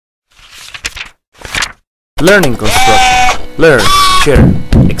Learning construction. Learn, share,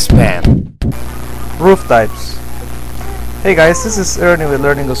 expand. Roof types. Hey guys, this is Ernie with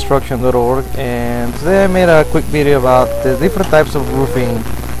learningconstruction.org, and today I made a quick video about the different types of roofing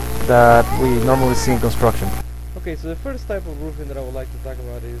that we normally see in construction. Okay, so the first type of roofing that I would like to talk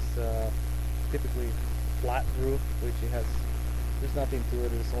about is typically flat roof, which there's nothing to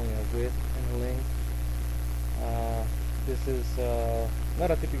it, it's only a width and a length. This is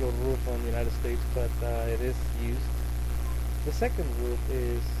not a typical roof on the United States, but it is used. The second roof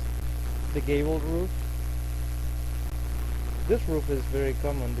is the gabled roof. This roof is very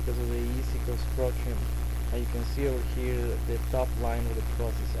common because of the easy construction. You can see over here the top line where the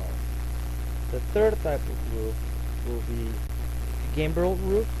trusses are. The third type of roof will be gambrel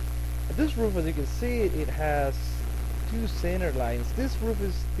roof. This roof, as you can see, it has two center lines. This roof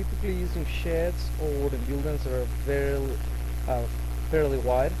is typically used in sheds or the buildings that are fairly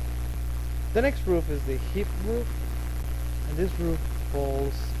wide. The next roof is the hip roof, and this roof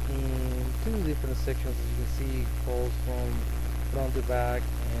falls in two different sections. As you can see, it falls from front to back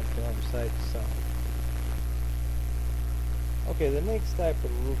and from side to side. Okay, the next type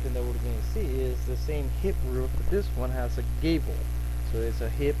of roofing that we're going to see is the same hip roof, but this one has a gable. So it's a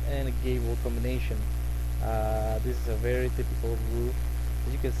hip and a gable combination. This is a very typical roof.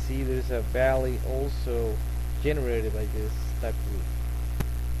 As you can see, there's a valley also generated by this type of roof.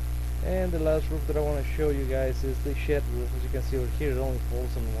 And the last roof that I want to show you guys is the shed roof. As you can see over here, it only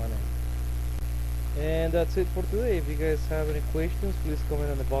falls on one end. And that's it for today. If you guys have any questions, please comment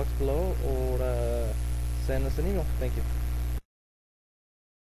on the box below or send us an email. Thank you.